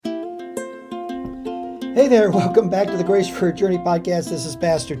Hey there, welcome back to the Grace for a Journey podcast. This is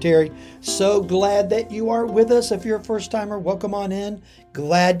Pastor Terry. So glad that you are with us. If you're a first timer, welcome on in.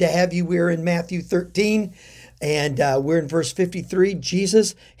 Glad to have you. We're in Matthew 13 and we're in verse 53.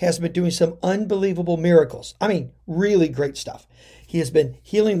 Jesus has been doing some unbelievable miracles. I mean, really great stuff. He has been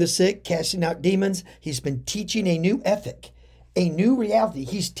healing the sick, casting out demons. He's been teaching a new ethic, a new reality.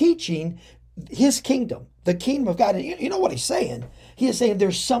 He's teaching his kingdom, the kingdom of God. And you know what he's saying? He is saying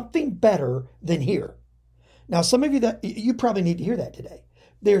there's something better than here. Now, some of you that you probably need to hear that today.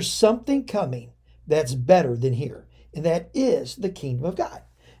 There's something coming that's better than here, and that is the kingdom of God.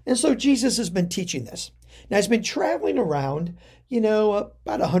 And so Jesus has been teaching this. Now, he's been traveling around, about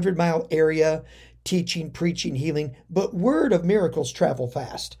 100-mile area, teaching, preaching, healing, but word of miracles travel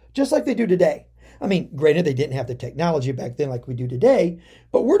fast, just like they do today. I mean, granted, they didn't have the technology back then like we do today,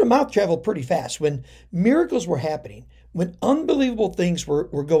 but word of mouth traveled pretty fast. When miracles were happening, when unbelievable things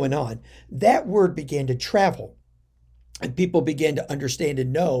were going on, that word began to travel and people began to understand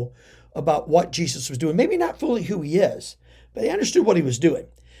and know about what Jesus was doing. Maybe not fully who he is, but they understood what he was doing.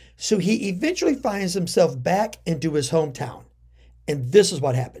 So he eventually finds himself back into his hometown. And this is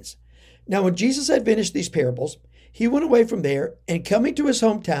what happens. Now, when Jesus had finished these parables, he went away from there, and coming to his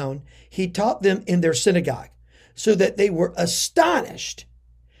hometown, he taught them in their synagogue, so that they were astonished.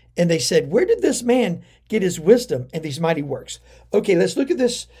 And they said, "Where did this man get his wisdom and these mighty works?" Okay, let's look at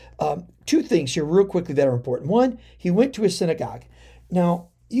this. Two things here real quickly that are important. One, he went to his synagogue. Now,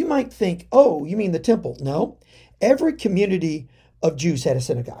 you might think, oh, you mean the temple? No, every community of Jews had a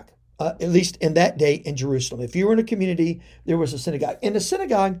synagogue. At least in that day in Jerusalem. If you were in a community, there was a synagogue. And the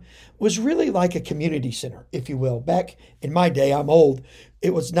synagogue was really like a community center, if you will. Back in my day, I'm old,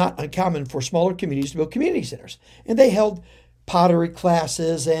 it was not uncommon for smaller communities to build community centers. And they held pottery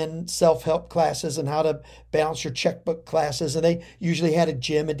classes and self-help classes and how to balance your checkbook classes. And they usually had a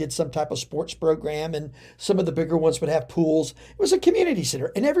gym and did some type of sports program. And some of the bigger ones would have pools. It was a community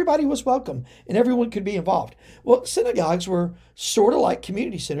center and everybody was welcome and everyone could be involved. Well, synagogues were sort of like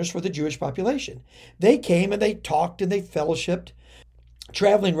community centers for the Jewish population. They came and they talked and they fellowshipped.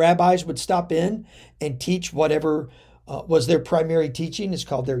 Traveling rabbis would stop in and teach whatever was their primary teaching. It's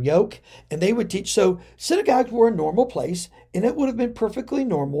called their yoke. And they would teach. So synagogues were a normal place, and it would have been perfectly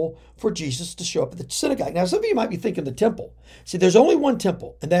normal for Jesus to show up at the synagogue. Now, some of you might be thinking the temple. See, there's only one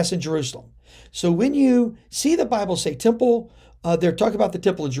temple, and that's in Jerusalem. So when you see the Bible say temple, they're talking about the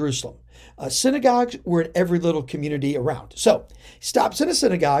temple in Jerusalem. Synagogues were in every little community around. So he stops in a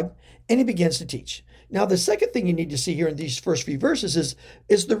synagogue, and he begins to teach. Now, the second thing you need to see here in these first few verses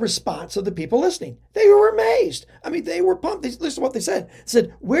is the response of the people listening. They were amazed. I mean, they were pumped. Listen to what they said. They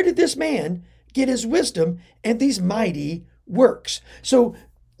said, "Where did this man get his wisdom and these mighty works?" So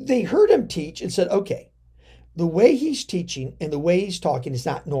they heard him teach and said, okay, the way he's teaching and the way he's talking is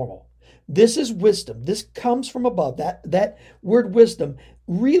not normal. This is wisdom. This comes from above. That word wisdom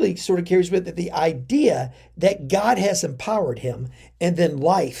really sort of carries with it the idea that God has empowered him and then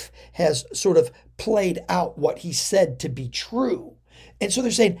life has sort of played out what he said to be true. And so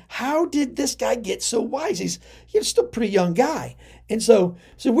they're saying, how did this guy get so wise? He's still a pretty young guy. And so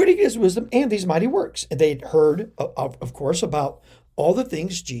where did he get his wisdom and these mighty works? And they'd heard, of course, about all the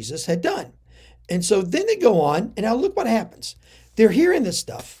things Jesus had done. And so then they go on, and now look what happens. They're hearing this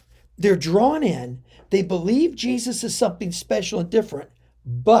stuff. They're drawn in. They believe Jesus is something special and different.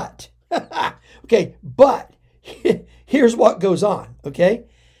 But, but here's what goes on, okay?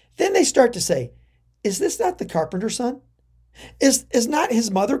 Then they start to say, is this not the carpenter's son? Is not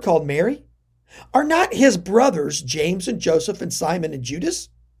his mother called Mary? Are not his brothers James and Joseph and Simon and Judas?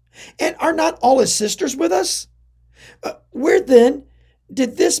 And are not all his sisters with us? Where then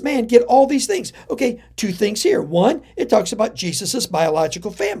did this man get all these things? Okay, two things here. One, it talks about Jesus's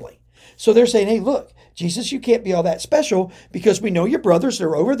biological family. So they're saying, hey, look, Jesus, you can't be all that special because we know your brothers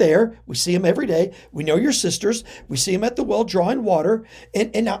are over there. We see them every day. We know your sisters. We see them at the well drawing water.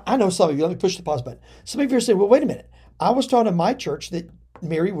 And now I know some of you, let me push the pause button. Some of you are saying, well, wait a minute. I was taught in my church that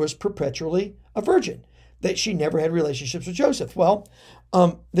Mary was perpetually a virgin, that she never had relationships with Joseph. Well,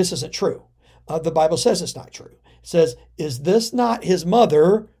 this isn't true. The Bible says it's not true. It says, is this not his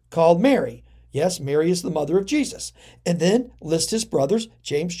mother called Mary? Yes, Mary is the mother of Jesus. And then lists his brothers,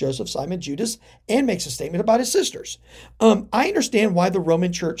 James, Joseph, Simon, Judas, and makes a statement about his sisters. I understand why the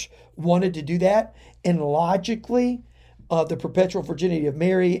Roman church wanted to do that. And logically, the perpetual virginity of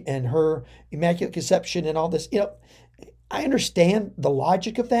Mary and her immaculate conception and all this, I understand the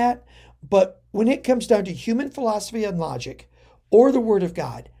logic of that. But when it comes down to human philosophy and logic or the Word of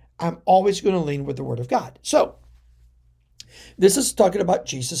God, I'm always going to lean with the Word of God. So this is talking about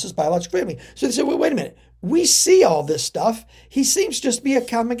Jesus' biological family. So they said, well, wait a minute. We see all this stuff. He seems just to be a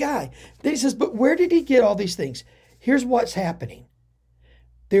common guy. Then he says, but where did he get all these things? Here's what's happening.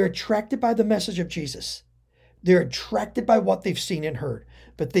 They're attracted by the message of Jesus. They're attracted by what they've seen and heard,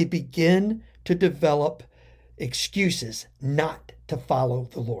 but they begin to develop excuses not to follow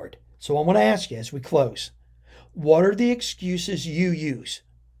the Lord. So I want to ask you as we close, what are the excuses you use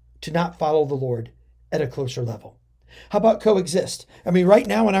to not follow the Lord at a closer level? How about coexist? I mean, right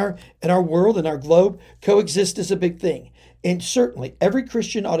now in our world, in our globe, coexist is a big thing. And certainly every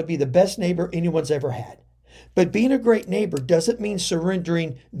Christian ought to be the best neighbor anyone's ever had. But being a great neighbor doesn't mean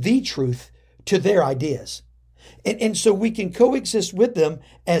surrendering the truth to their ideas. And so we can coexist with them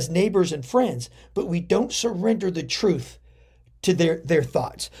as neighbors and friends, but we don't surrender the truth to their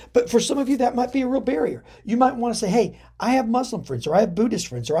thoughts. But for some of you, that might be a real barrier. You might want to say, hey, I have Muslim friends, or I have Buddhist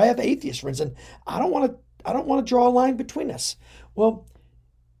friends, or I have atheist friends, and I don't want to draw a line between us. Well,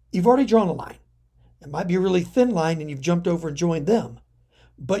 you've already drawn a line. It might be a really thin line and you've jumped over and joined them,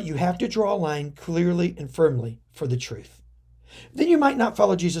 but you have to draw a line clearly and firmly for the truth. Then you might not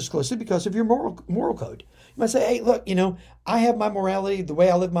follow Jesus closely because of your moral code. You might say, hey, look, I have my morality, the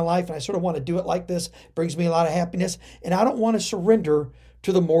way I live my life, and I sort of want to do it like this. It brings me a lot of happiness, and I don't want to surrender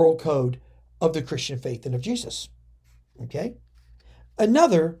to the moral code of the Christian faith and of Jesus. Okay?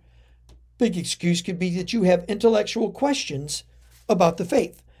 Another big excuse could be that you have intellectual questions about the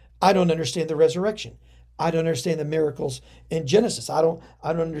faith. I don't understand the resurrection. I don't understand the miracles in Genesis. I don't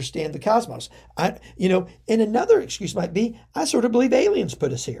understand the cosmos. And another excuse might be, I sort of believe aliens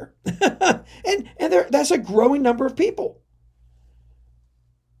put us here. and that's a growing number of people.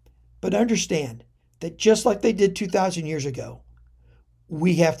 But understand that just like they did 2,000 years ago,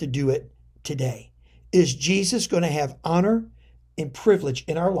 we have to do it today. Is Jesus going to have honor and privilege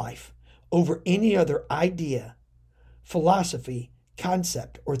in our life over any other idea, philosophy,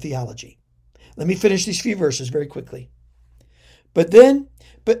 concept, or theology? Let me finish these few verses very quickly. But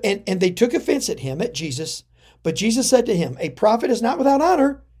they took offense at him, at Jesus. But Jesus said to him, a prophet is not without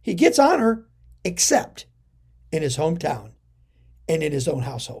honor. He gets honor, except in his hometown and in his own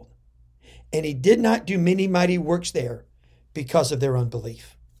household. And he did not do many mighty works there because of their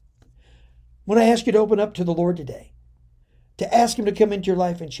unbelief. I want to ask you to open up to the Lord today, to ask him to come into your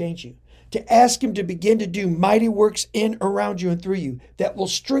life and change you, to ask him to begin to do mighty works in, around you, and through you that will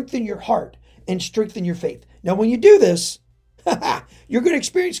strengthen your heart and strengthen your faith. Now, when you do this, you're going to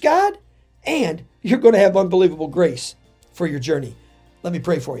experience God and you're going to have unbelievable grace for your journey. Let me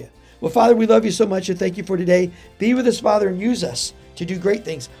pray for you. Well, Father, we love you so much and thank you for today. Be with us, Father, and use us to do great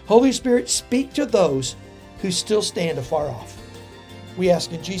things. Holy Spirit, speak to those who still stand afar off. We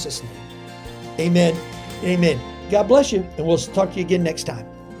ask in Jesus' name. Amen and amen. God bless you, and we'll talk to you again next time.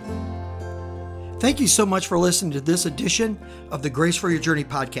 Thank you so much for listening to this edition of the Grace for Your Journey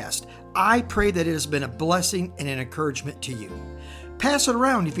podcast. I pray that it has been a blessing and an encouragement to you. Pass it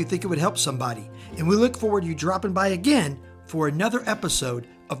around if you think it would help somebody, and we look forward to you dropping by again for another episode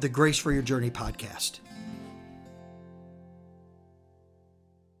of the Grace for Your Journey podcast.